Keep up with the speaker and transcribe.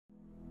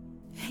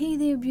Hey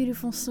there,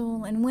 beautiful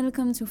soul, and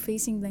welcome to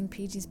Facing Blank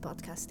Pages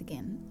podcast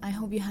again. I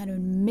hope you had an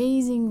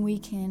amazing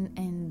weekend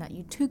and that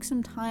you took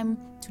some time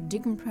to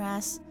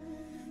decompress,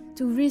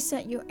 to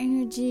reset your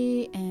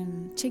energy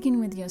and check in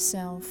with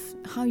yourself,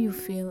 how you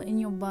feel in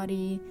your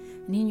body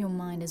and in your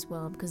mind as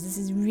well, because this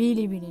is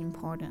really, really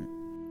important.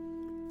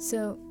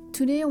 So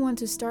today I want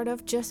to start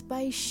off just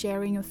by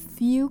sharing a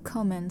few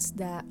comments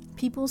that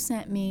people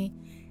sent me,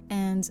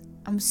 and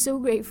I'm so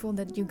grateful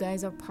that you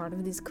guys are part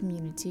of this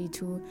community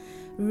to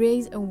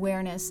raise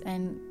awareness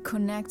and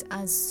connect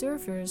as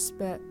surfers,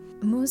 but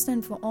most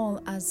and for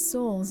all as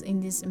souls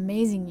in this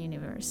amazing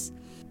universe.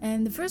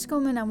 And the first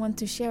comment I want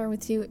to share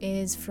with you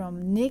is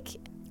from Nick.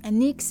 And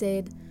Nick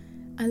said,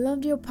 I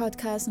loved your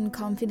podcast on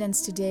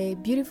confidence today.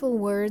 Beautiful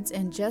words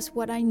and just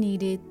what I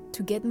needed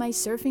to get my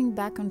surfing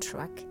back on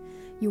track.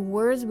 Your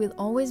words will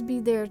always be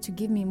there to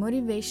give me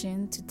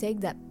motivation to take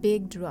that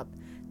big drop.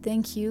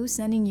 Thank you,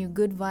 sending you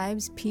good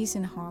vibes, peace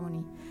and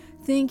harmony.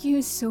 Thank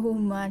you so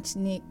much,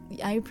 Nick.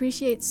 I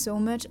appreciate so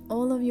much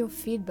all of your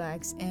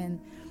feedbacks and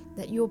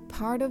that you're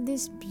part of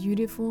this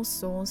beautiful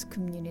souls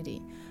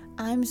community.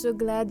 I'm so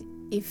glad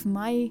if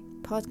my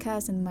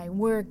podcast and my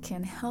work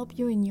can help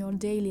you in your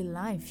daily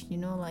life,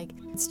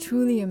 it's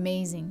truly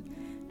amazing.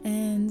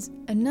 And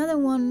another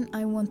one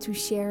I want to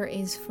share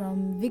is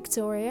from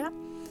Victoria.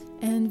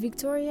 And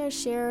Victoria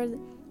shared,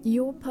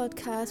 your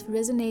podcast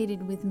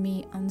resonated with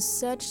me on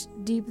such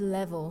deep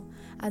level.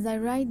 As I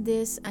write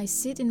this, I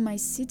sit in my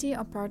city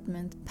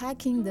apartment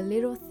packing the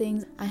little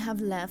things I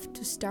have left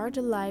to start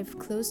a life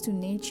close to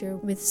nature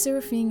with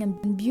surfing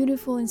and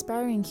beautiful,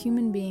 inspiring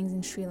human beings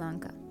in Sri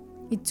Lanka.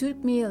 It took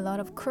me a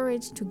lot of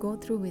courage to go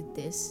through with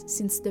this,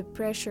 since the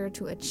pressure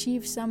to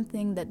achieve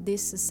something that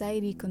this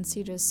society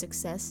considers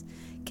success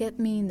kept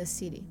me in the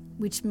city,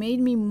 which made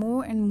me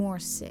more and more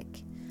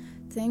sick.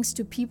 Thanks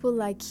to people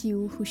like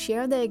you who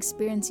share their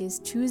experiences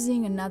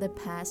choosing another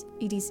path,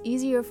 it is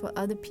easier for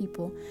other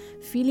people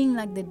feeling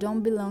like they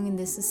don't belong in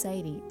this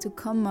society to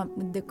come up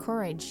with the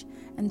courage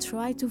and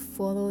try to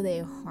follow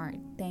their heart.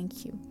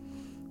 Thank you.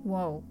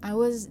 Wow, I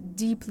was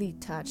deeply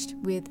touched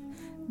with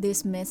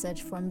this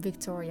message from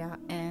Victoria,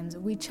 and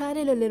we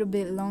chatted a little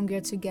bit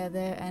longer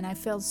together, and I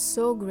felt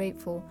so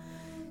grateful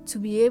to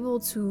be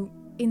able to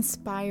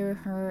inspire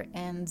her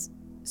and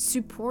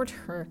support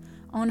her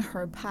on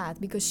her path,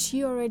 because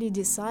she already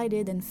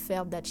decided and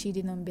felt that she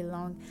didn't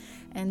belong,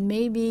 and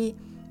maybe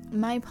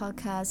my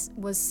podcast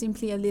was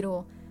simply a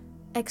little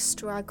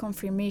extra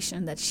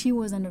confirmation that she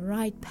was on the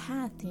right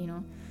path.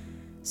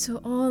 So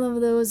all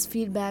of those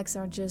feedbacks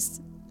are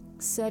just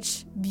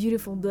such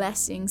beautiful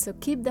blessings, so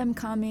keep them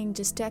coming.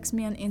 Just text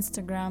me on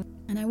Instagram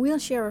and I will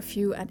share a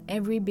few at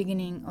every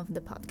beginning of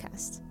the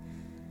podcast.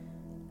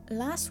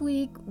 Last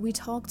week we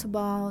talked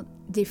about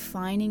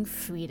defining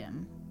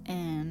freedom,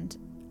 and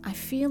I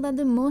feel that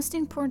the most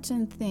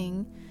important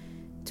thing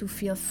to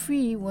feel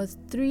free was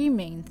three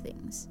main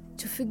things.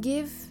 To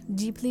forgive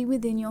deeply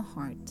within your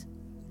heart,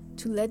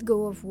 to let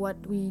go of what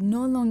we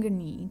no longer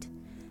need,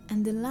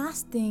 and the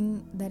last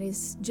thing that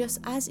is just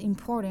as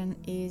important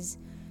is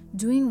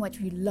doing what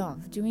we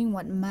love, doing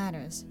what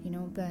matters,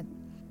 But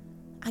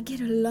I get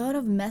a lot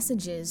of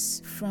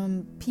messages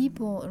from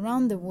people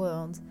around the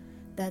world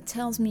that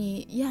tells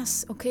me,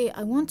 yes, okay,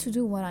 I want to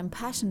do what I'm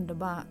passionate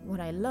about, what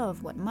I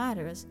love, what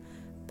matters,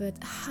 but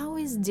how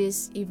is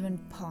this even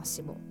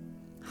possible?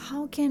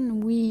 How can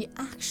we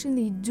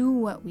actually do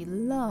what we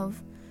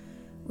love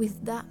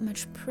with that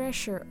much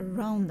pressure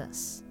around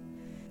us?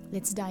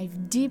 Let's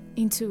dive deep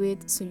into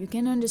it so you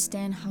can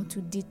understand how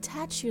to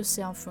detach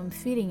yourself from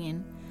fitting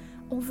in,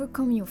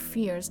 overcome your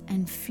fears,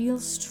 and feel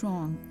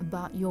strong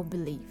about your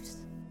beliefs.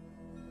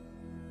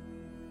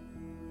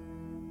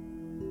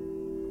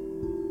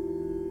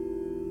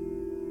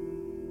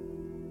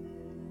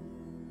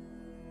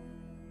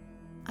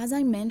 As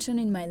I mentioned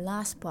in my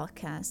last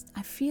podcast,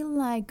 I feel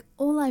like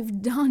all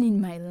I've done in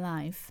my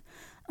life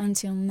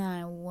until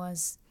now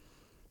was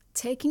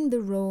taking the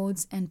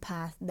roads and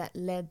paths that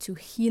led to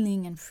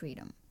healing and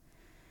freedom.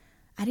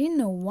 I didn't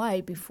know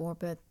why before,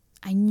 but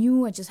I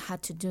knew I just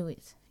had to do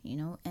it,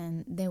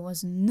 and there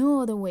was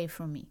no other way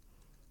for me.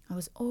 I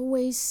was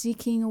always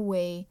seeking a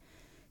way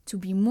to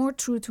be more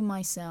true to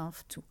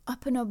myself, to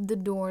open up the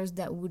doors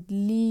that would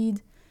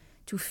lead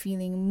to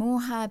feeling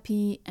more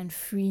happy and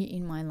free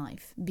in my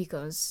life,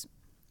 because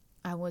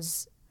I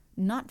was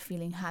not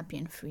feeling happy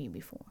and free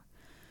before.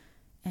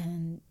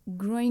 And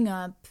growing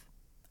up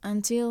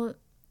until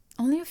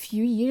only a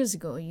few years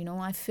ago,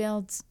 I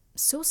felt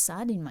so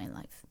sad in my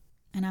life.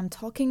 And I'm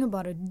talking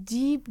about a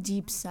deep,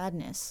 deep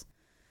sadness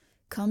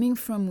coming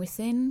from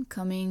within,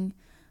 coming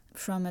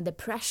from a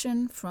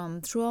depression,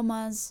 from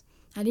traumas.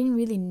 I didn't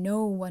really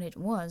know what it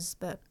was,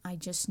 but I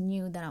just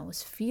knew that I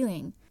was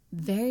feeling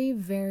very,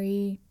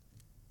 very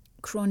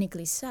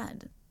chronically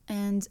sad.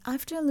 And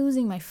after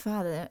losing my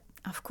father,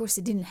 of course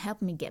it didn't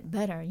help me get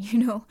better.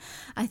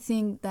 I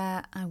think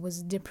that I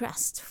was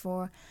depressed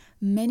for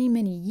many,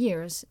 many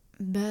years,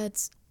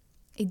 but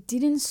it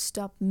didn't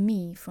stop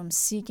me from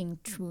seeking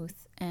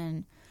truth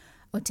and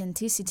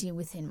authenticity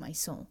within my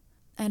soul.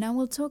 And I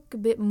will talk a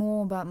bit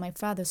more about my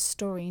father's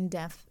story in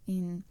depth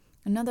in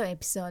another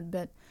episode,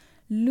 but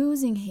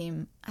losing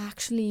him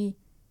actually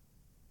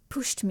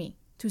pushed me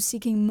to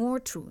seeking more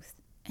truth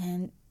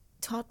and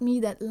taught me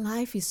that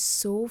life is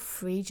so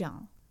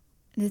fragile.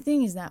 The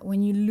thing is that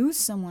when you lose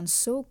someone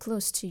so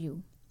close to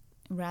you,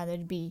 rather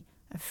it be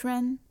a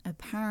friend, a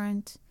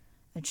parent,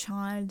 a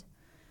child,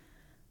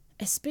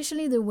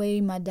 especially the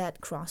way my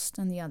dad crossed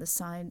on the other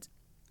side,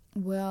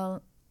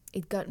 well,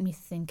 it got me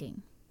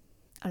thinking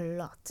a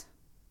lot.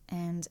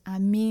 And I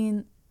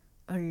mean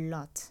a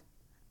lot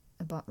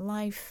about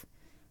life,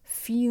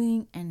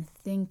 feeling and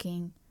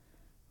thinking,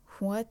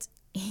 what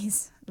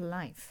is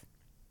life?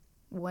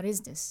 What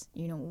is this?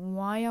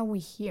 Why are we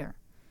here?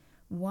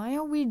 Why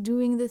are we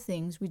doing the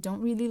things we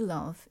don't really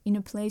love in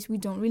a place we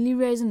don't really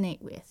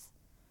resonate with?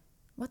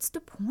 What's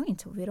the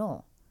point of it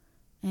all?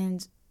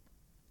 And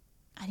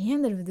at the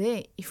end of the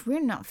day, if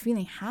we're not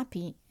feeling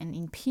happy and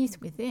in peace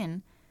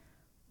within,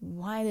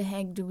 why the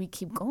heck do we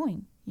keep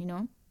going?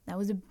 That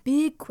was a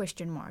big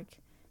question mark.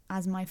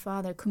 As my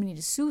father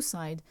committed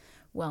suicide,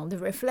 well, the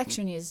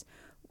reflection is,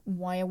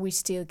 why are we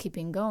still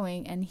keeping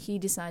going? And he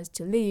decides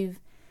to leave.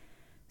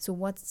 So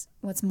what's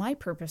my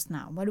purpose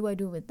now? What do I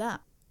do with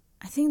that?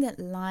 I think that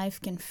life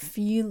can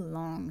feel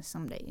long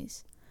some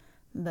days,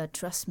 but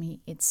trust me,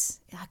 it's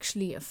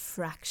actually a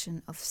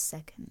fraction of a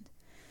second.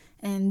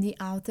 And the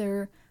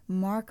author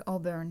Mark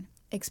Auburn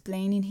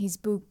explained in his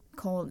book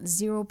called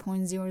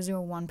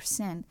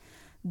 0.001%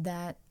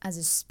 that as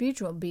a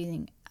spiritual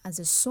being, as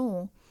a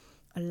soul,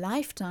 a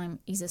lifetime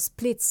is a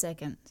split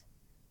second.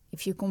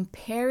 If you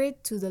compare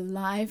it to the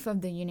life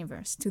of the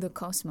universe, to the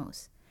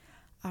cosmos,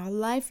 our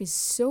life is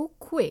so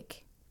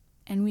quick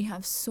and we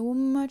have so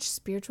much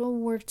spiritual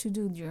work to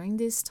do during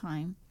this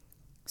time,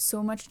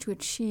 so much to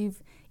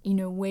achieve in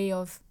a way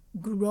of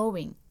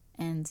growing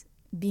and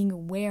being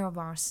aware of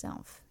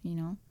ourselves,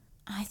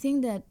 I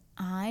think that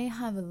I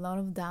have a lot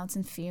of doubts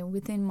and fear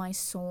within my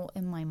soul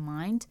and my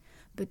mind,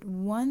 but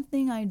one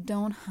thing I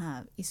don't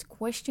have is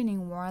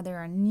questioning whether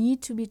I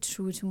need to be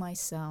true to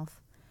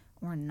myself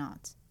or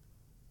not,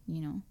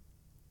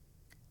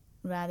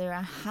 Rather,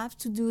 I have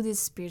to do this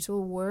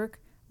spiritual work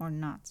or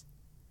not.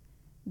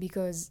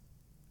 Because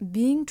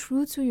being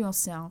true to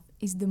yourself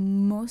is the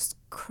most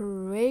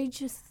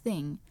courageous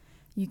thing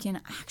you can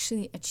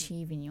actually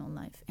achieve in your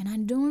life. And I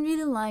don't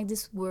really like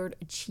this word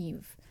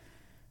achieve.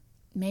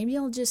 Maybe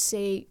I'll just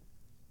say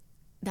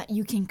that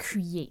you can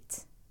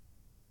create.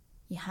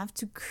 You have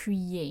to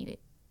create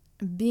it.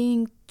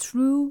 Being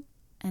true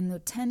and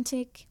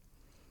authentic,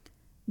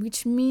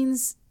 which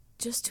means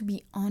just to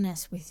be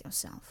honest with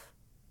yourself.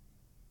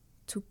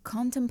 To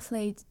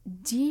contemplate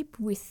deep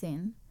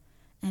within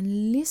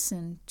and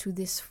listen to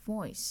this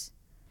voice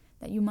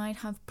that you might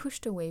have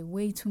pushed away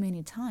way too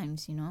many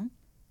times,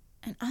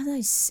 And as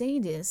I say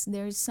this,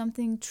 there is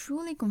something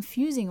truly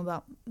confusing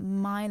about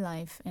my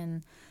life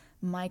and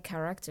my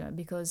character,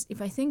 because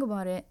if I think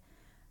about it,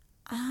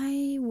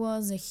 I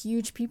was a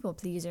huge people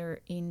pleaser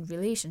in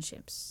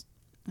relationships.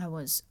 I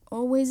was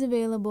always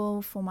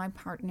available for my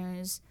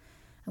partners.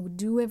 I would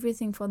do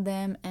everything for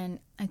them, and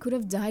I could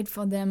have died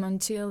for them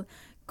until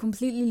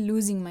completely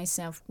losing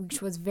myself,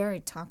 which was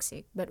very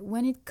toxic. But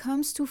when it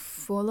comes to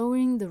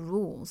following the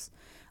rules,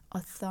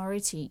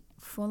 authority,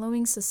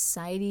 following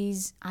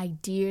society's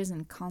ideas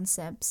and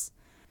concepts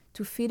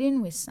to fit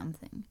in with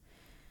something,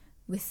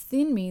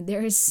 within me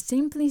there is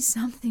simply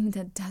something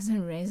that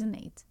doesn't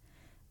resonate.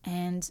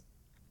 And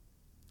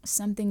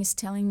something is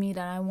telling me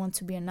that I want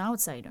to be an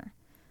outsider.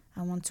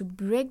 I want to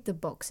break the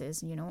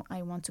boxes,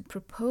 I want to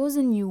propose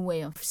a new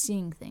way of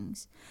seeing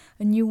things,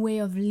 a new way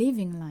of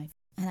living life.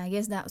 And I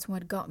guess that's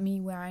what got me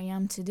where I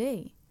am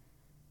today.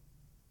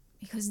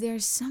 Because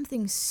there's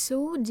something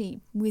so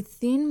deep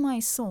within my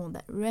soul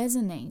that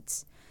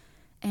resonates,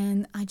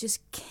 and I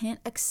just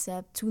can't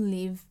accept to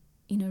live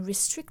in a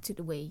restricted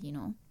way,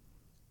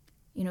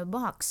 in a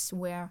box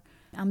where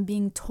I'm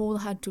being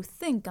told how to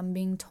think, I'm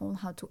being told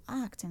how to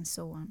act, and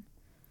so on.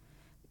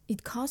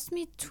 It cost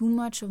me too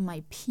much of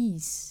my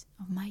peace,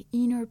 of my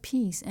inner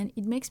peace, and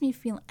it makes me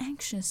feel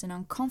anxious and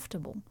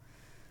uncomfortable.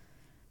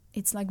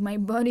 It's like my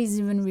body's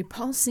even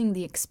repulsing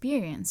the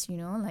experience,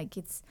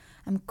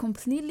 I'm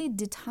completely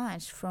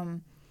detached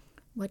from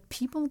what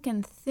people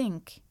can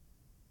think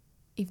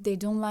if they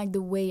don't like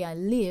the way I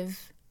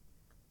live.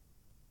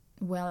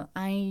 Well,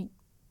 I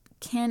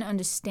can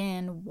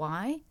understand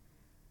why,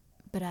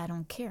 but I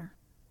don't care.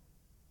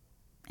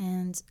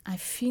 And I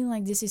feel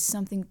like this is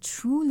something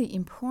truly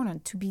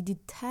important, to be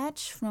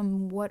detached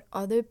from what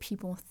other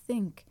people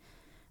think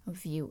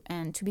of you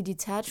and to be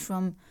detached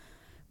from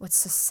what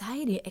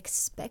society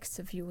expects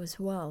of you as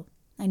well.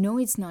 I know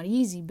it's not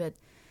easy, but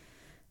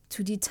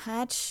to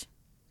detach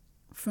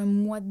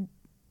from what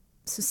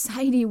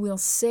society will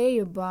say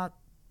about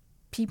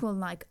people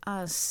like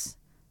us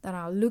that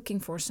are looking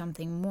for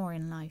something more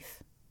in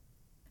life.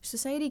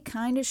 Society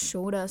kind of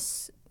showed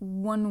us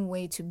one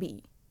way to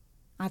be,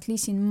 at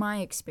least in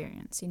my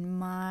experience, in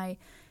my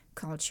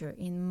culture,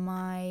 in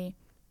my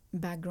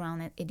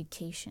background and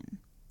education.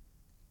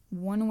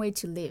 One way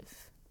to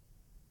live.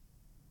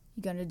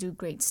 You gotta do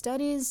great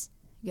studies,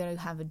 you gotta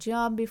have a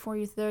job before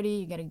you're 30,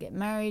 you gotta get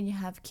married, you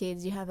have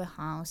kids, you have a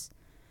house.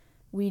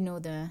 We know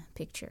the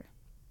picture.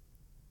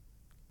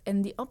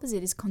 And the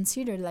opposite is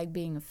considered like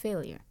being a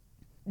failure.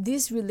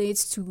 This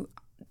relates to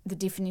the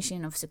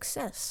definition of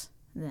success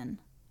then.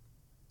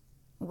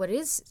 What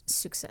is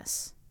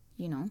success?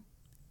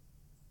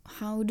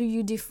 How do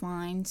you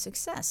define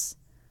success?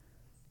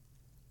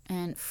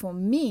 And for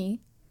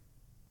me,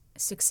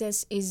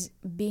 success is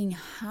being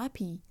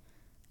happy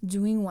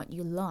doing what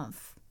you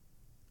love.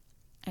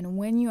 And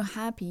when you're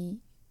happy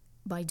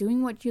by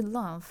doing what you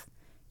love,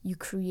 you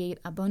create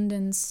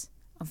abundance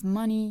of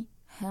money,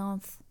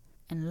 health,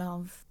 and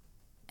love.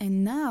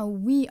 And now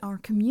we, our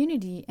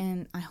community,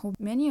 and I hope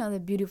many other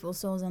beautiful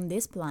souls on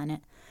this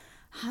planet,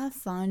 have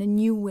found a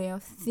new way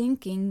of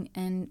thinking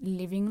and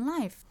living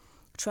life,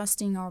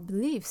 trusting our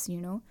beliefs,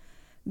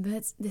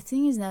 But the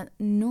thing is that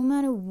no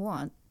matter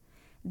what,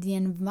 the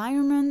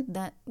environment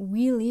that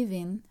we live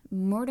in,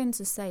 modern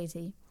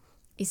society,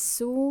 is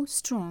so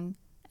strong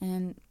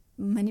and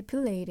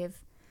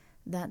manipulative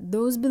that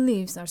those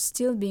beliefs are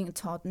still being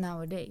taught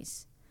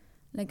nowadays.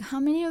 Like, how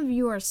many of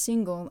you are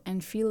single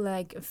and feel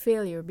like a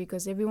failure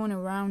because everyone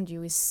around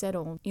you is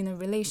settled in a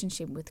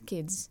relationship with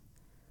kids?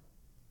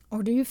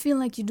 Or do you feel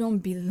like you don't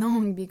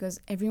belong because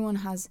everyone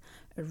has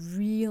a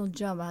real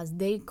job, as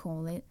they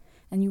call it,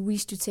 and you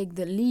wish to take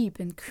the leap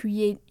and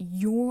create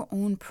your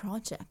own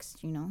projects,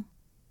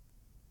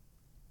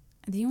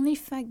 The only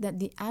fact that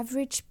the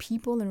average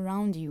people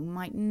around you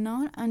might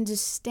not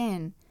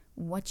understand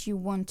what you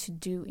want to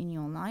do in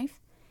your life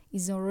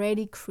is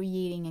already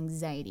creating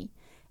anxiety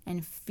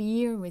and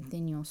fear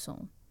within your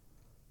soul.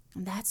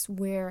 And that's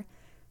where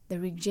the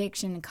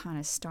rejection kind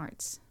of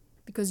starts.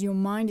 Because your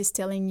mind is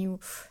telling you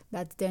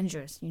that's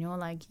dangerous,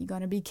 like you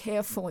gotta be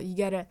careful, you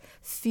gotta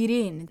fit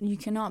in, you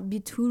cannot be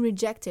too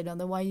rejected,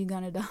 otherwise you're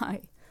gonna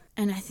die.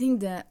 And I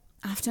think that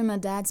after my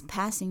dad's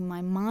passing,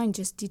 my mind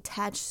just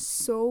detached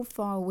so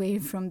far away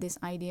from this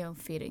idea of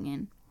fitting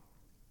in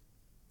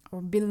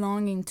or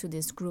belonging to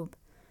this group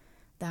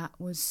that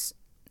was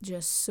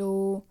just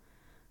so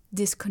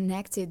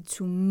disconnected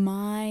to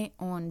my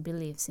own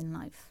beliefs in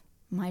life,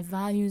 my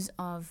values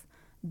of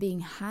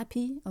being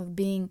happy, of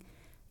being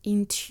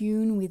in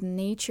tune with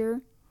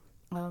nature,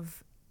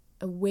 of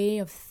a way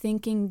of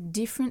thinking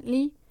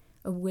differently,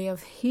 a way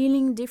of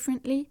healing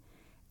differently,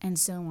 and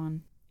so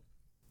on.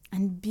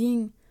 And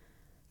being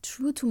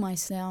true to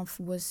myself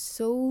was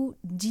so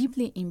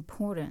deeply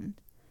important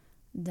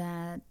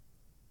that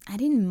I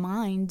didn't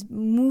mind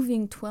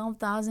moving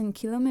 12,000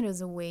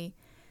 kilometers away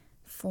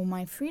for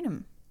my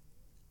freedom,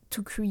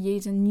 to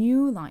create a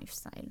new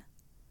lifestyle.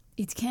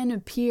 It can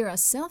appear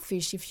as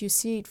selfish if you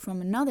see it from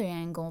another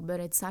angle, but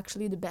it's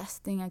actually the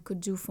best thing I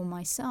could do for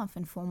myself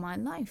and for my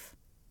life.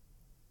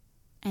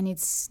 And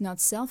it's not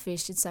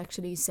selfish, it's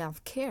actually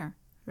self-care,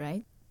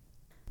 right?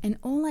 And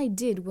all I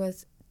did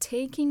was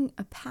taking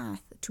a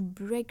path to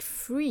break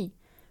free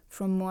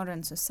from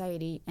modern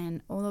society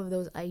and all of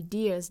those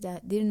ideas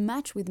that didn't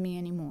match with me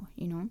anymore,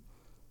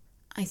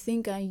 I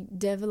think I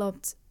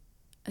developed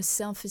a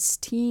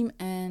self-esteem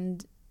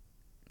and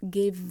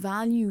gave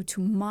value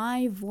to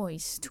my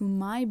voice, to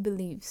my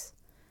beliefs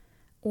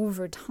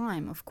over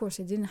time. Of course,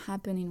 it didn't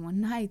happen in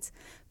one night,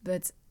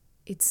 but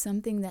it's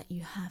something that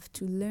you have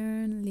to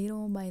learn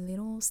little by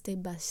little,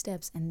 step by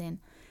step. And then,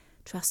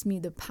 trust me,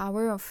 the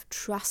power of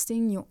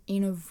trusting your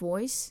inner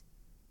voice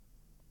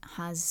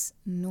has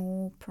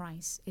no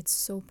price. It's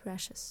so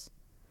precious.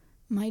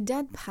 My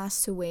dad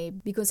passed away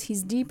because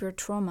his deeper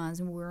traumas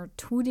were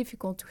too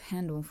difficult to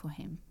handle for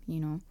him,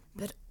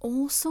 but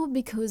also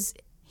because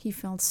he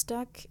felt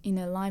stuck in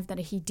a life that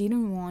he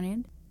didn't want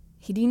it.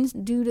 He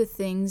didn't do the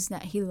things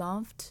that he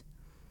loved.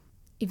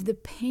 If the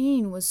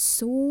pain was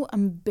so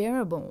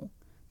unbearable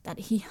that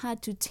he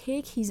had to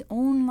take his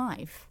own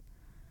life,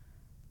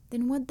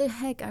 then what the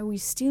heck are we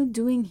still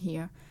doing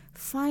here,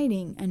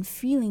 fighting and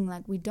feeling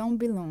like we don't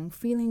belong,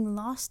 feeling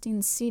lost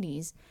in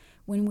cities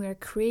when we're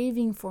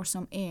craving for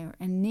some air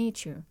and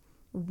nature?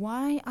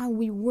 Why are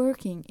we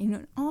working in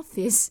an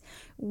office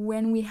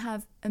when we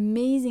have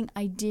amazing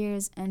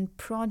ideas and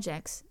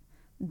projects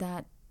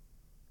that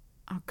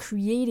are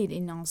created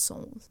in our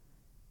souls?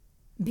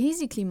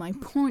 Basically, my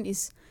point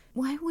is,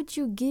 why would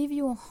you give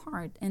your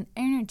heart and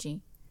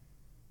energy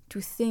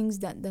to things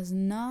that does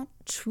not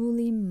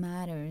truly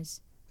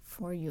matters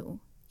for you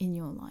in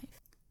your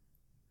life?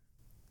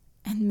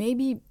 And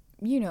maybe,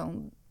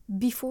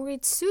 before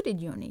it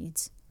suited your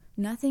needs.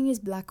 Nothing is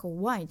black or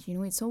white,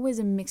 it's always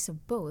a mix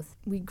of both.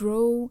 We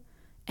grow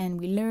and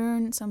we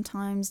learn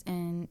sometimes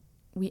and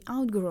we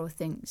outgrow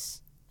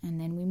things and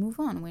then we move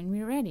on when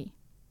we're ready.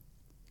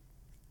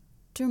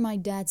 After my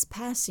dad's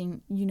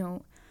passing,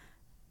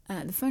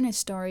 the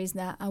funniest story is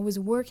that I was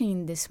working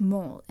in this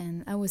mall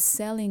and I was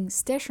selling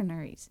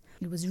stationeries.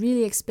 It was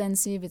really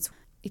expensive.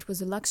 It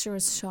was a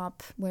luxurious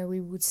shop where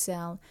we would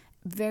sell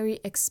very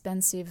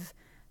expensive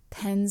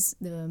pens,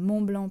 the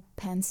Mont Blanc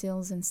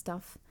pencils and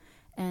stuff.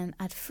 And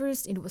at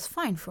first it was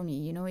fine for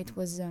me, it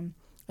was a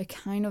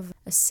kind of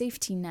a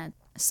safety net,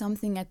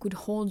 something I could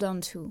hold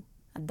on to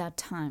at that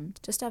time,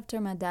 just after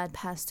my dad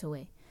passed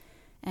away.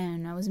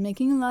 And I was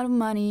making a lot of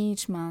money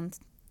each month.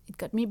 It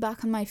got me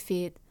back on my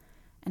feet,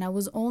 and I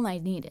was all I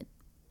needed.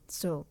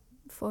 So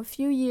for a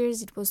few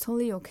years, it was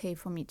totally okay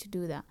for me to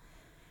do that.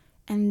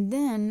 And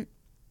then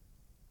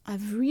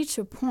I've reached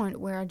a point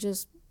where I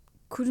just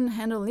couldn't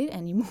handle it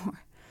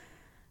anymore.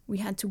 We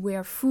had to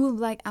wear full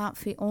black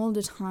outfit all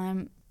the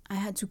time. I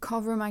had to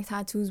cover my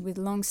tattoos with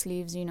long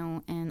sleeves,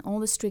 and all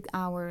the strict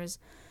hours.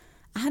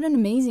 I had an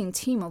amazing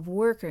team of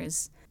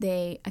workers.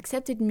 They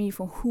accepted me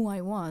for who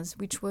I was,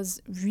 which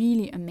was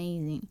really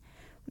amazing.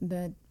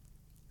 But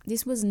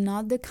this was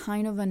not the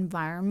kind of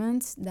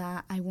environment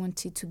that I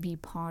wanted to be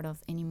part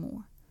of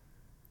anymore.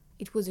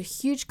 It was a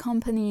huge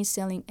company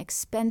selling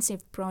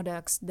expensive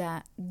products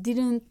that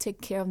didn't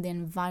take care of the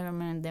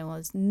environment. There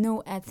was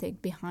no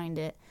ethic behind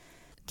it.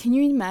 Can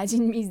you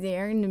imagine me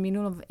there in the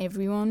middle of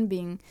everyone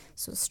being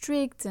so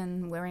strict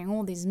and wearing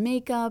all this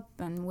makeup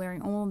and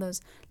wearing all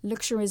those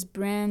luxurious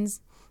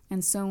brands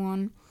and so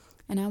on?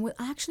 And I would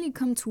actually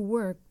come to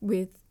work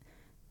with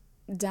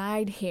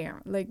dyed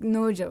hair, like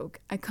no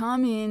joke. I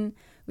come in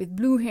with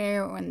blue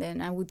hair, and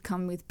then I would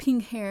come with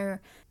pink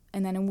hair,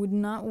 and then I would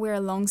not wear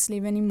a long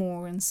sleeve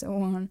anymore and so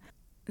on.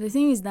 The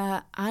thing is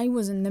that I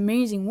was an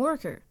amazing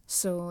worker,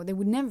 so they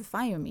would never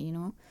fire me,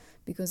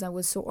 because I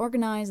was so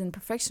organized and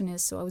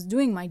perfectionist. So I was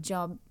doing my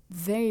job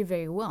very,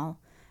 very well,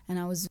 and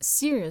I was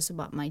serious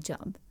about my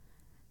job.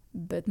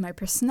 But my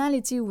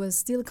personality was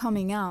still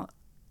coming out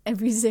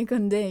every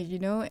second day,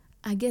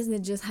 I guess they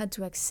just had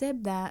to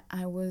accept that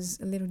I was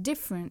a little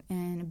different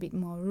and a bit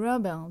more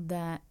rebel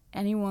than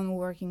anyone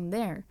working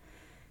there,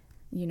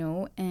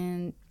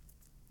 and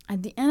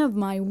at the end of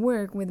my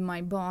work with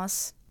my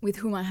boss, with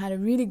whom I had a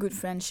really good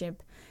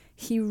friendship,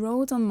 he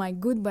wrote on my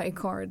goodbye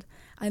card,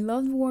 "I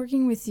loved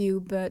working with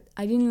you, but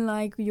I didn't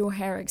like your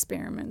hair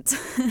experiment."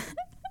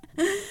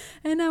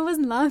 And I was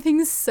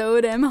laughing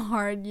so damn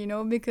hard,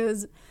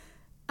 because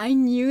I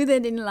knew they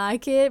didn't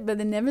like it, but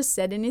they never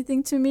said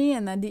anything to me.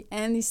 And at the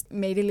end, he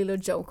made a little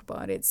joke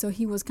about it. So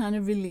he was kind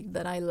of relieved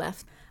that I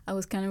left. I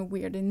was kind of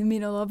weird in the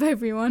middle of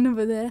everyone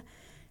over there.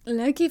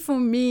 Lucky for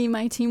me,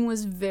 my team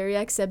was very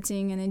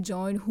accepting and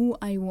enjoyed who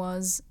I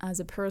was as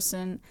a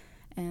person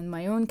and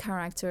my own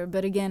character.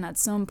 But again, at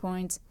some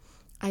point,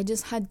 I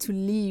just had to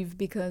leave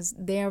because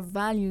their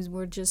values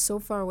were just so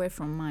far away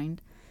from mine.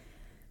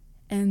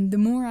 And the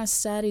more I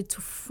started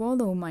to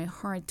follow my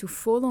heart, to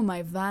follow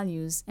my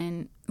values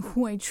and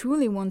who I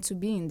truly want to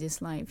be in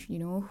this life,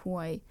 who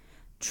I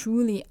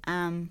truly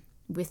am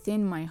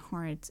within my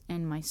heart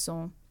and my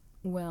soul,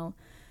 well,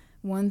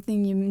 one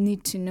thing you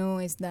need to know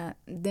is that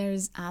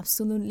there's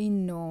absolutely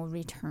no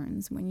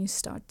returns when you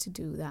start to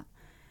do that.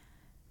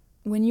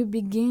 When you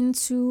begin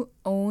to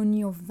own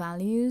your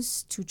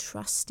values, to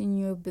trust in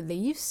your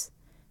beliefs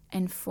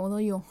and follow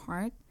your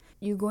heart,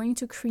 you're going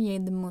to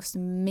create the most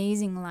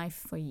amazing life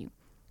for you.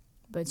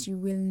 But you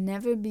will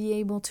never be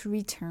able to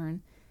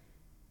return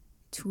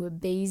to a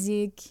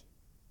basic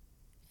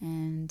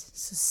and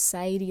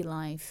society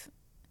life.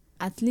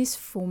 At least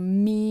for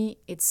me,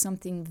 it's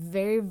something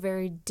very,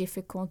 very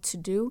difficult to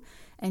do.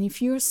 And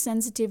if you're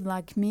sensitive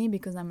like me,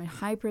 because I'm a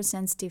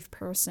hypersensitive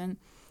person,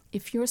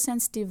 if you're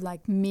sensitive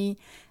like me,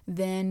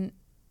 then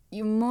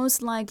you're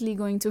most likely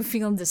going to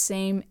feel the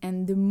same.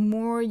 And the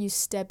more you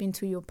step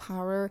into your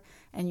power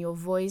and your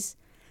voice,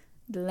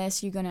 the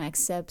less you're going to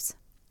accept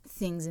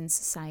things in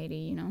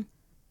society,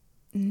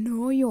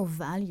 Know your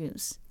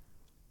values.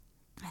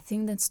 I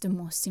think that's the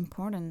most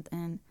important.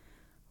 And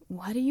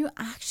what do you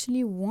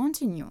actually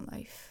want in your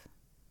life?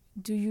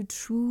 Do you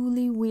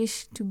truly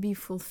wish to be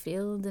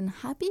fulfilled and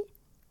happy?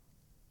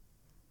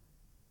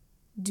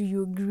 Do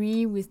you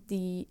agree with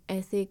the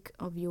ethic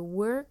of your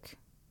work?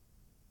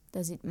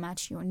 Does it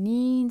match your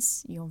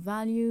needs, your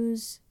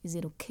values? Is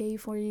it okay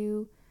for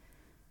you?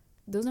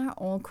 Those are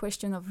all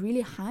questions of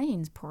really high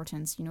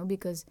importance,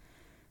 because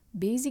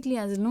basically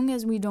as long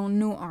as we don't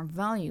know our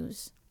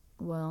values,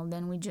 well,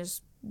 then we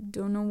just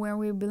don't know where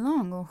we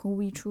belong or who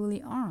we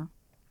truly are.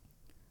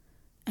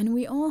 And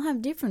we all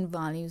have different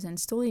values, and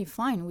it's totally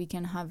fine. We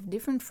can have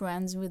different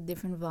friends with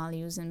different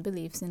values and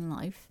beliefs in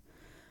life,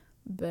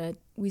 but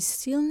we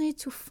still need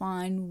to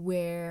find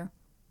where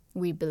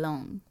we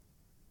belong.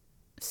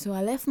 So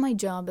I left my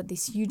job at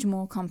this huge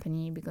mall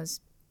company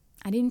because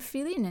I didn't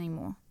feel it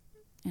anymore.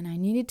 And I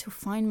needed to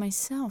find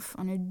myself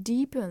on a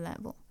deeper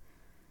level.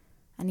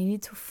 I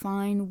needed to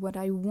find what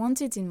I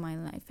wanted in my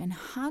life and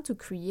how to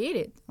create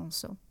it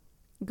also.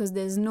 Because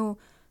there's no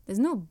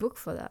book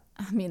for that.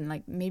 I mean,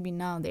 like maybe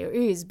now there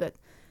is, but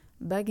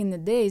back in the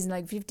days,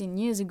 like 15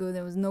 years ago,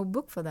 there was no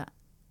book for that.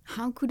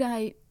 How could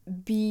I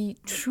be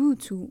true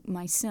to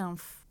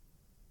myself?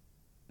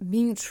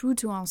 Being true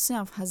to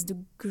ourselves has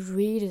the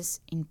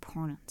greatest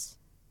importance.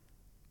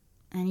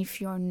 And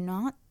if you're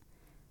not,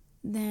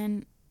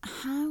 then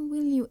how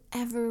will you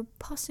ever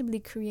possibly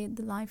create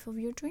the life of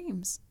your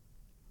dreams?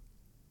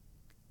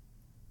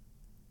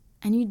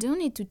 And you don't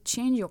need to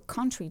change your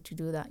country to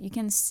do that. You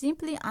can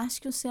simply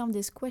ask yourself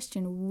this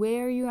question: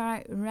 where you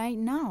are right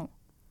now?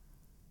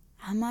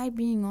 Am I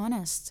being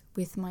honest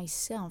with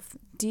myself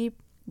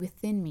deep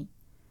within me?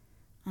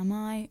 Am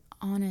I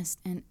honest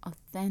and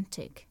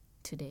authentic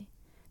today?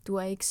 Do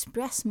I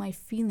express my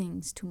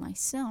feelings to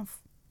myself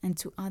and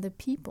to other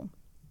people?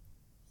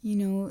 You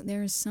know,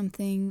 there's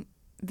something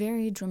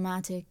very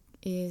dramatic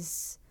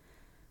is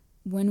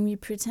when we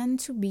pretend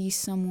to be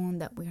someone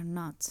that we're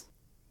not.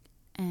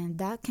 And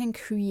that can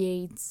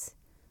create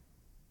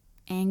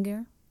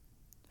anger,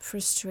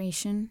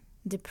 frustration,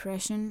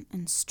 depression,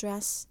 and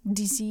stress,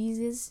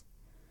 diseases.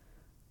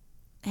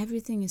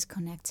 Everything is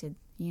connected,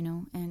 you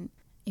know, and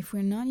if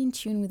we're not in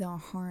tune with our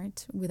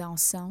heart, with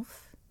ourselves,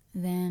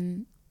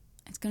 then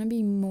it's going to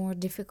be more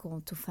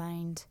difficult to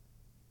find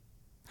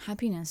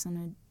happiness on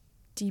a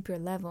deeper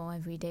level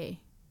every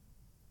day,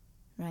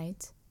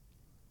 right?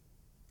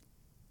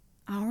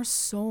 Our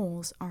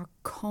souls are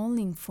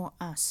calling for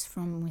us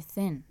from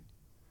within.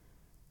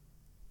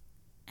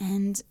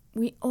 And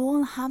we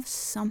all have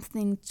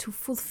something to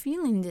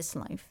fulfill in this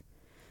life.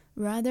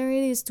 Rather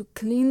it is to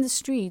clean the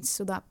streets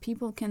so that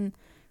people can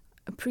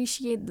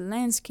appreciate the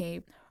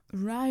landscape,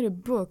 write a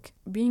book,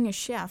 being a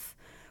chef,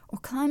 or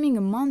climbing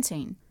a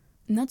mountain.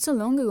 Not so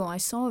long ago, I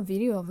saw a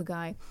video of a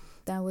guy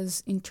that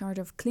was in charge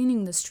of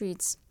cleaning the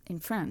streets in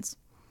France.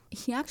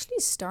 He actually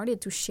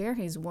started to share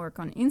his work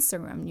on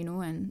Instagram, you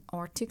know,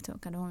 or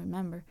TikTok, I don't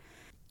remember.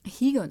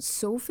 He got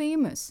so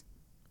famous,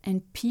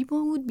 and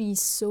people would be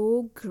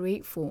so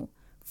grateful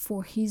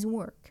for his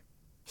work.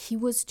 He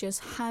was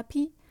just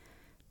happy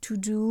to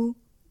do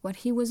what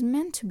he was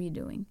meant to be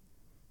doing.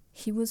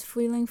 He was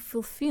feeling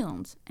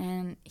fulfilled,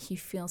 and he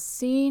feels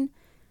seen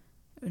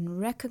and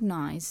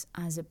recognized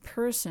as a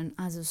person,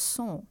 as a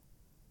soul.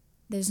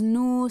 There's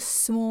no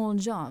small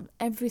job.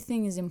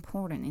 Everything is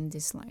important in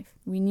this life.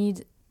 We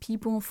need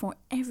people for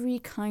every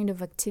kind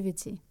of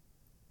activity.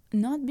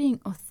 Not being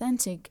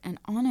authentic and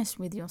honest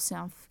with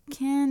yourself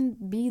can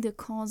be the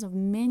cause of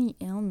many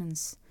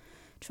ailments.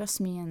 Trust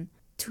me, and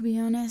to be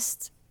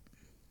honest,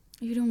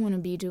 you don't want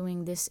to be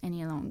doing this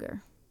any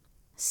longer.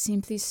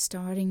 Simply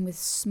starting with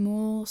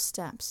small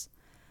steps.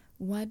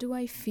 What do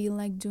I feel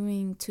like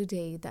doing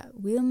today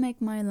that will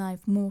make my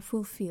life more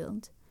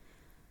fulfilled?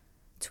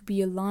 To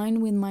be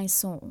aligned with my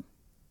soul.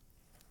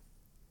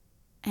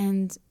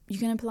 And you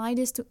can apply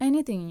this to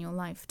anything in your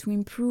life to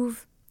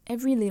improve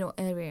every little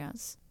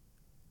areas.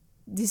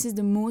 This is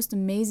the most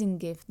amazing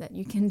gift that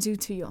you can do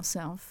to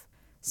yourself,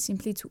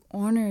 simply to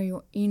honor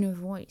your inner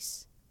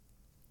voice.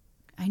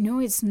 I know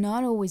it's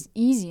not always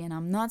easy, and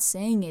I'm not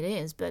saying it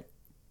is, but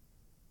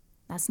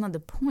that's not the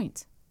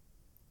point.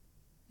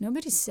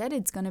 Nobody said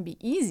it's gonna be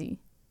easy,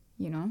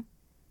 you know?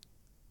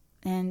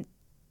 And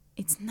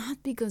it's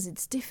not because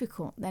it's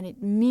difficult that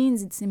it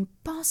means it's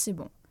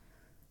impossible.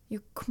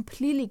 You're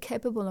completely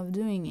capable of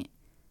doing it.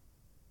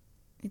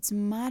 It's a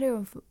matter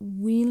of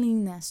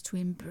willingness to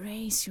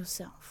embrace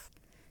yourself,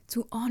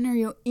 to honor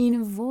your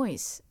inner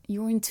voice,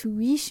 your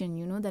intuition,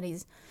 you know, that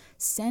is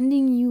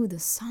sending you the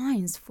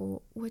signs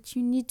for what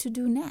you need to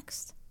do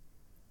next.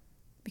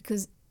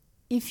 Because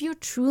if you're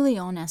truly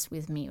honest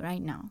with me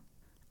right now,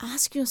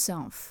 ask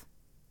yourself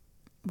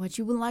what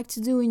you would like to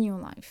do in your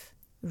life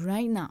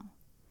right now.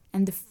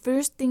 And the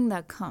first thing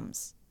that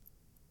comes,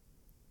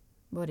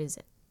 what is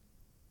it?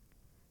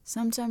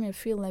 Sometimes I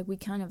feel like we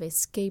kind of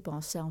escape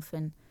ourselves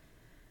and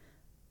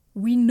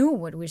we know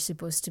what we're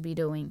supposed to be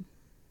doing.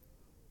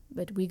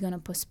 But we're going to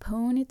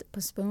postpone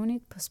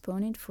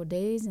it for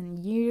days and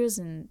years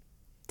and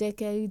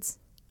decades.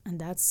 And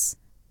that's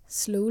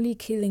slowly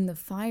killing the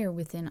fire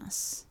within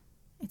us.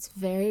 It's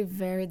very,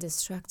 very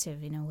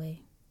destructive in a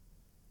way.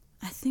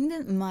 I think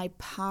that my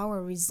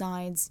power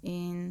resides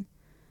in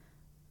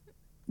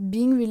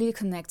being really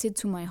connected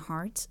to my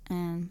heart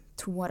and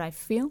to what I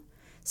feel.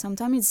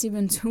 Sometimes it's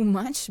even too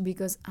much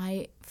because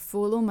I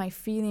follow my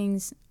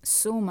feelings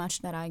so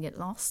much that I get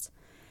lost.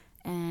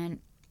 And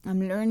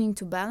I'm learning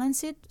to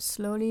balance it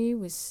slowly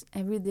with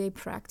everyday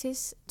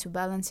practice, to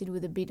balance it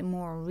with a bit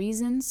more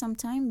reason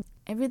sometimes.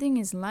 Everything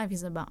in life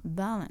is about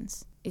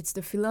balance. It's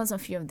the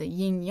philosophy of the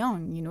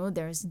yin-yang, you know,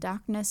 there's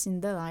darkness in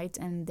the light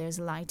and there's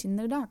light in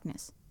the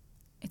darkness.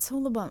 It's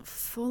all about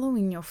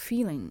following your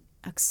feeling,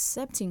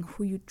 accepting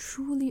who you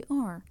truly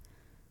are,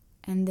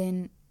 and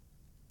then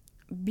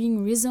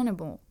being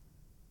reasonable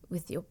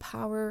with your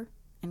power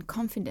and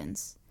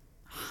confidence,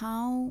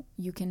 how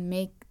you can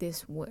make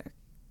this work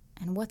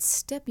and what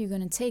step you're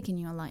going to take in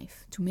your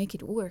life to make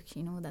it work,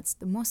 you know, that's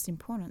the most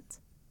important.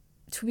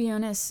 To be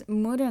honest,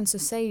 modern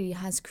society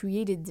has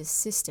created this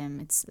system.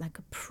 It's like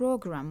a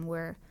program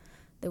where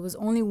there was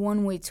only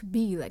one way to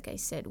be, like I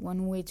said,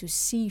 one way to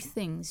see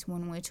things,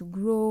 one way to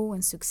grow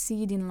and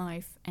succeed in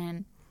life,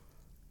 and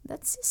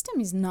that system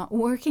is not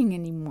working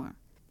anymore.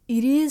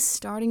 It is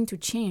starting to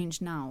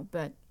change now,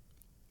 but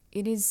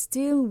it is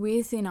still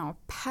within our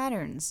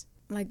patterns.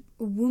 Like,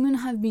 women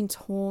have been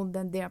told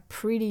that they are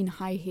pretty in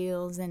high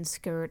heels and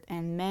skirt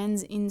and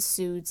men's in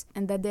suits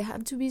and that they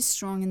have to be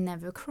strong and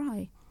never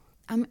cry.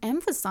 I'm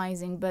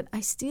emphasizing, but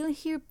I still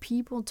hear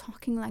people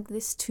talking like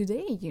this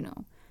today, you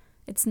know.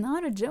 It's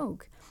not a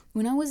joke.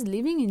 When I was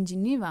living in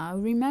Geneva, I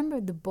remember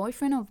the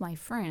boyfriend of my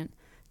friend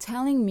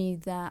telling me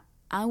that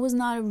I was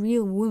not a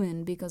real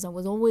woman because I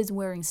was always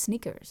wearing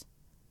sneakers.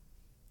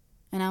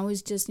 And I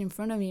was just in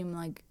front of him,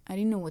 like, I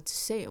didn't know what to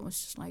say. I was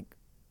just like,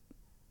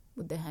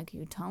 what the heck are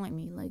you telling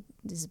me? Like,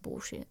 this is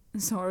bullshit.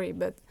 Sorry,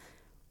 but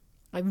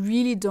I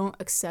really don't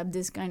accept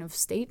this kind of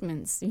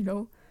statements,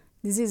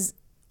 This is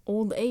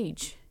old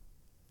age.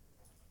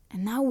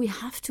 And now we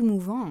have to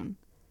move on.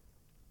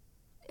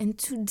 And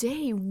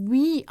today,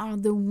 we are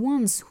the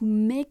ones who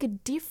make a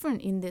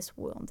difference in this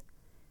world.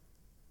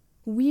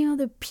 We are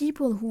the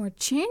people who are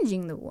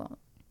changing the world.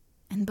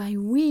 And by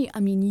we, I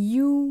mean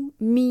you,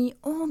 me,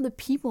 all the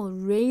people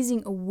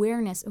raising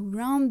awareness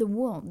around the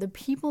world, the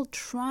people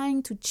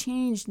trying to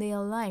change their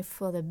life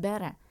for the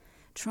better,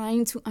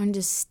 trying to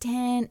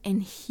understand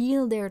and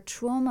heal their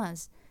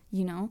traumas,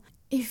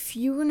 If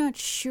you're not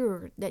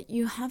sure that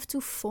you have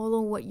to follow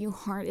what your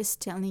heart is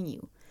telling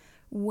you,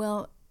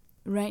 well,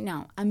 right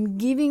now, I'm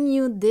giving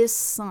you this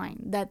sign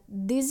that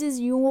this is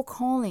your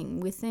calling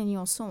within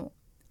your soul.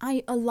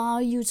 I allow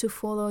you to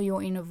follow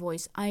your inner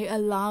voice. I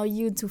allow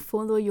you to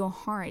follow your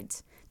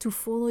heart, to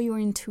follow your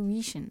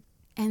intuition.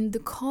 And the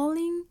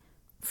calling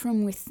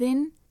from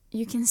within,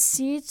 you can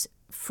see it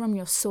from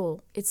your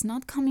soul. It's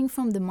not coming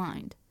from the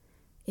mind.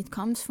 It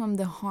comes from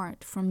the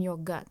heart, from your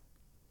gut.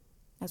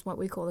 That's what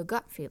we call a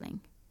gut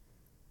feeling.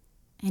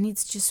 And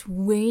it's just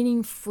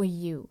waiting for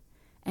you.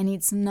 And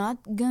it's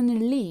not gonna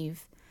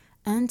leave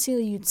until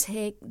you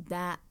take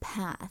that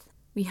path.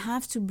 We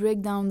have to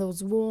break down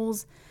those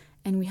walls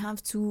and we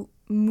have to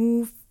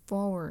move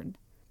forward.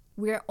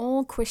 We're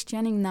all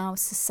questioning now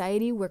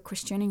society. We're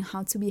questioning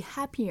how to be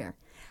happier,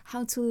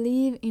 how to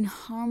live in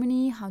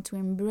harmony, how to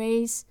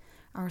embrace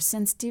our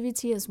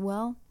sensitivity as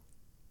well.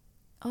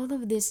 All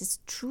of this is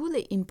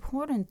truly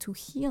important to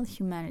heal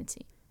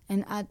humanity.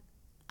 And at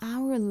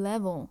our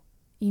level,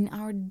 in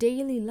our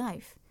daily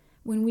life,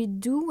 when we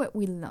do what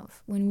we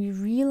love, when we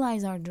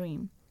realize our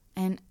dream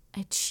and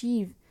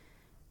achieve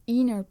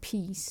inner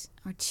peace,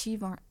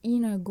 achieve our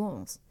inner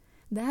goals,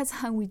 that's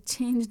how we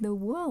change the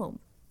world.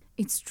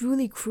 It's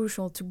truly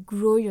crucial to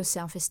grow your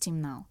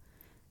self-esteem now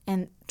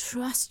and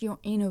trust your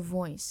inner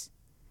voice.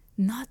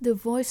 Not the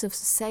voice of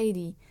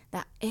society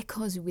that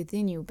echoes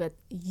within you, but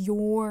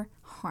your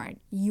heart,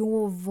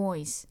 your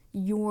voice,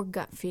 your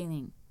gut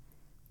feeling.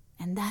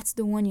 And that's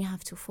the one you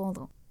have to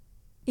follow.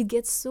 It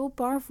gets so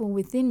powerful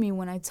within me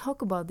when I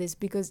talk about this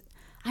because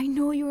I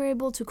know you're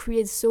able to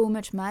create so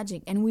much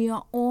magic, and we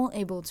are all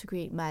able to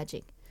create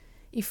magic.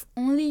 If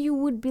only you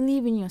would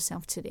believe in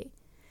yourself today.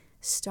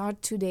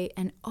 Start today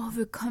and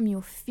overcome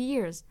your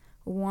fears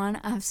one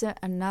after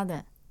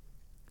another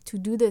to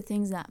do the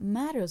things that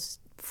matters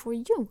for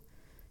you,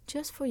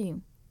 just for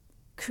you.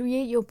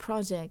 Create your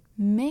project,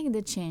 make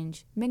the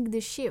change, make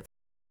the shift.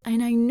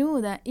 And I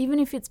know that even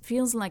if it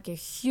feels like a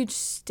huge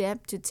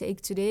step to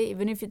take today,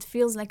 even if it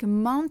feels like a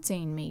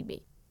mountain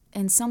maybe,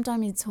 and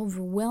sometimes it's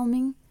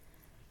overwhelming,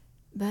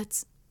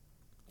 but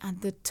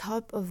at the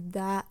top of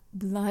that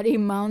bloody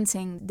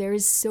mountain, there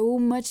is so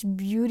much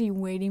beauty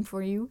waiting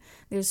for you.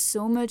 There's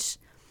so much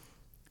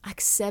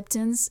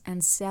acceptance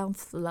and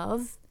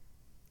self-love,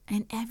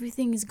 and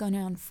everything is going to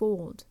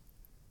unfold.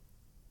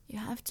 You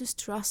have to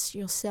trust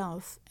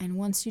yourself, and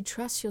once you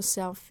trust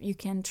yourself, you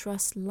can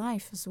trust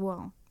life as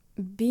well.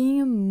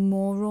 Being a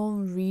moral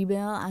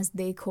rebel, as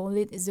they call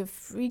it, is a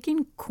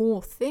freaking cool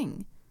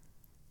thing.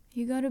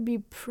 You gotta be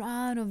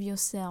proud of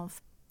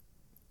yourself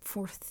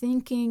for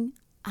thinking,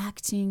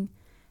 acting,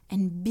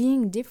 and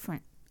being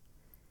different.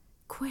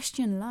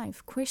 Question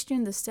life,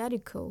 question the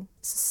status quo,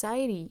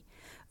 society,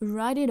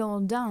 write it all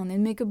down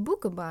and make a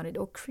book about it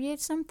or create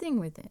something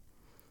with it.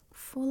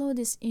 Follow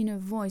this inner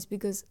voice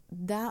because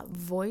that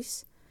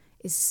voice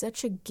is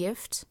such a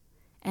gift,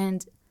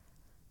 and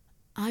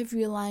I've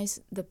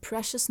realized the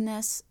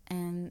preciousness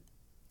and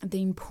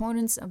the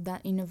importance of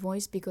that inner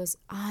voice because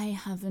I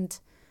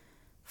haven't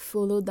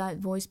followed that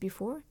voice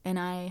before, and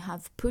I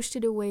have pushed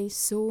it away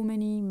so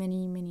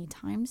many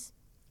times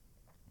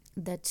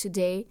that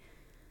today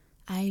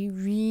I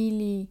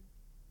really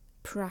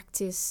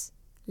practice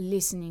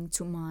listening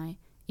to my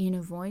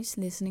inner voice,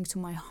 listening to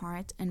my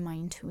heart and my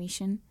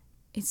intuition.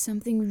 It's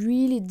something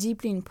really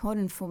deeply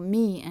important for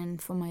me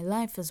and for my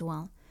life as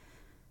well.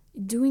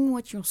 Doing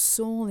what your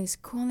soul is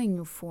calling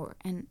you for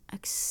and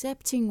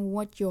accepting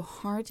what your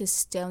heart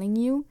is telling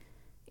you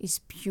is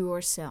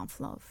pure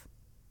self-love.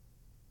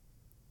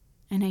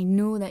 And I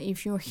know that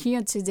if you're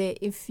here today,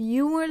 if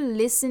you were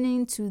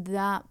listening to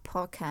that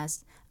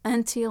podcast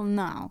until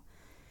now,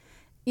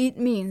 it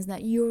means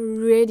that you're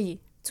ready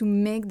to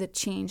make the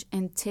change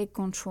and take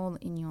control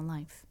in your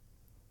life.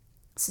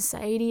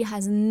 Society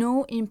has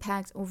no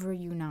impact over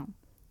you now.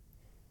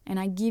 And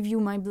I give you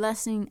my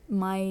blessing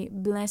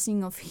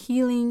of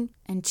healing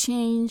and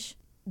change,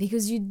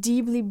 because you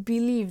deeply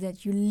believe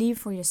that you live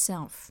for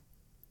yourself,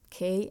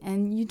 okay?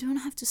 And you don't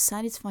have to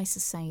satisfy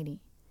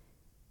society.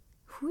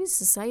 Who is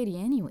society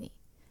anyway?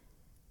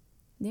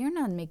 They're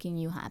not making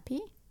you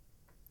happy.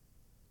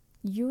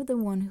 You're the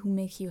one who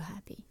makes you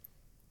happy.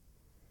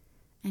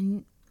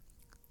 And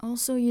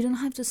also, you don't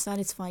have to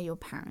satisfy your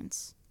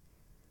parents.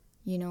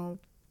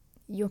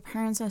 Your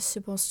parents are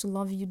supposed to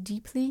love you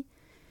deeply,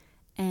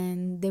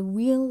 and they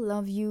will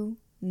love you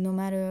no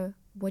matter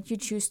what you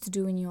choose to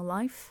do in your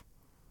life,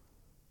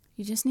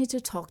 you just need to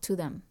talk to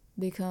them,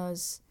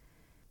 because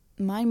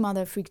my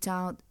mother freaked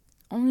out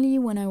only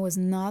when I was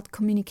not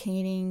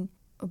communicating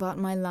about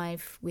my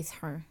life with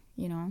her,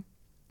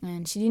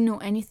 and she didn't know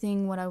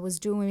anything what I was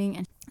doing,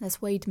 and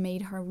that's why it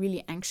made her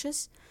really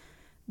anxious.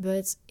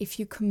 But if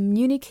you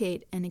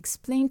communicate and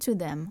explain to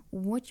them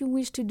what you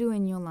wish to do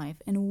in your life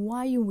and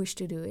why you wish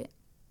to do it,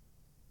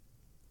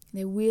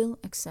 they will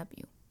accept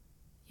you.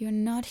 You're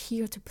not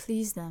here to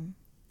please them.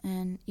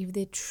 And if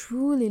they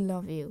truly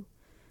love you,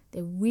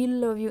 they will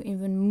love you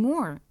even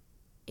more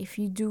if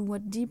you do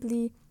what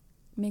deeply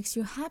makes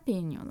you happy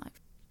in your life.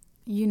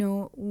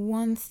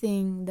 One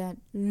thing that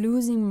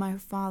losing my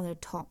father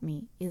taught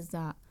me is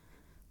that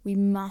we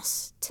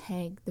must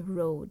take the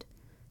road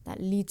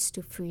that leads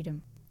to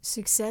freedom.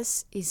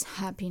 Success is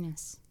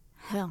happiness,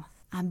 health,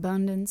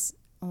 abundance,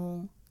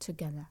 all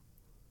together.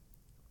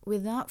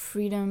 Without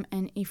freedom,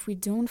 and if we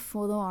don't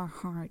follow our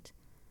heart,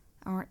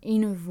 our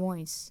inner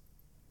voice,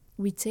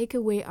 we take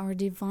away our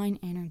divine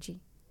energy.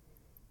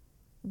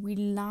 We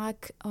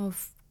lack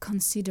of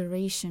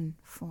consideration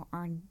for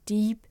our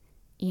deep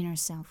inner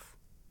self.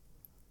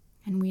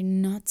 And we're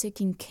not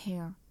taking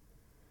care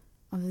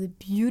of the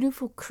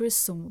beautiful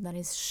crystal that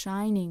is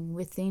shining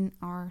within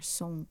our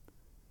soul.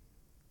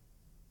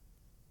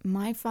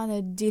 My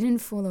father didn't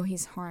follow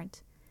his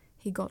heart.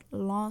 He got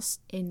lost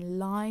in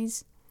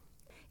lies,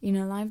 in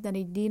a life that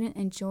he didn't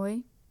enjoy,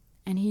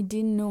 and he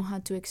didn't know how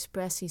to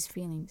express his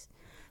feelings.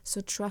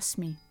 So trust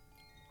me,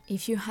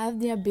 if you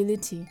have the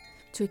ability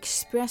to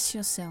express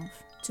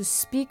yourself, to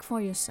speak for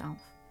yourself,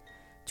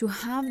 to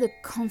have the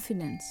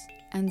confidence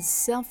and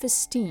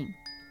self-esteem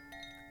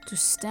to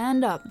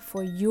stand up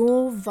for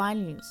your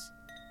values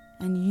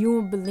and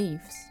your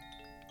beliefs,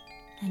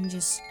 and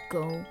just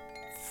go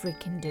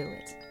freaking do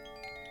it.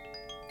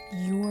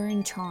 You are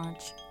in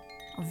charge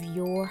of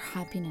your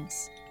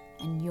happiness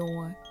and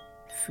your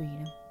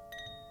freedom.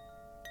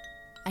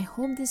 I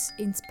hope this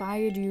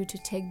inspired you to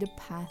take the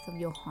path of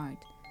your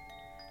heart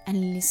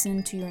and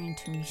listen to your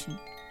intuition.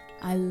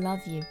 I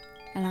love you,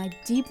 and I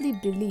deeply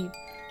believe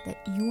that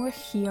you are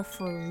here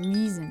for a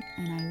reason,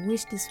 and I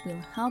wish this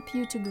will help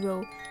you to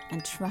grow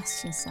and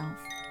trust yourself.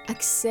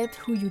 Accept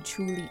who you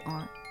truly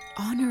are.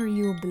 Honor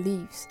your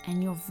beliefs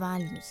and your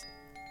values.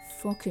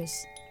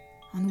 Focus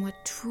on what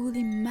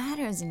truly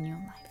matters in your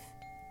life.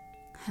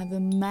 Have a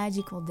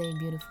magical day,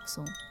 beautiful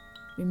soul.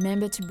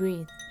 Remember to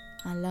breathe.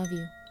 I love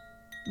you.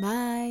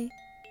 Bye.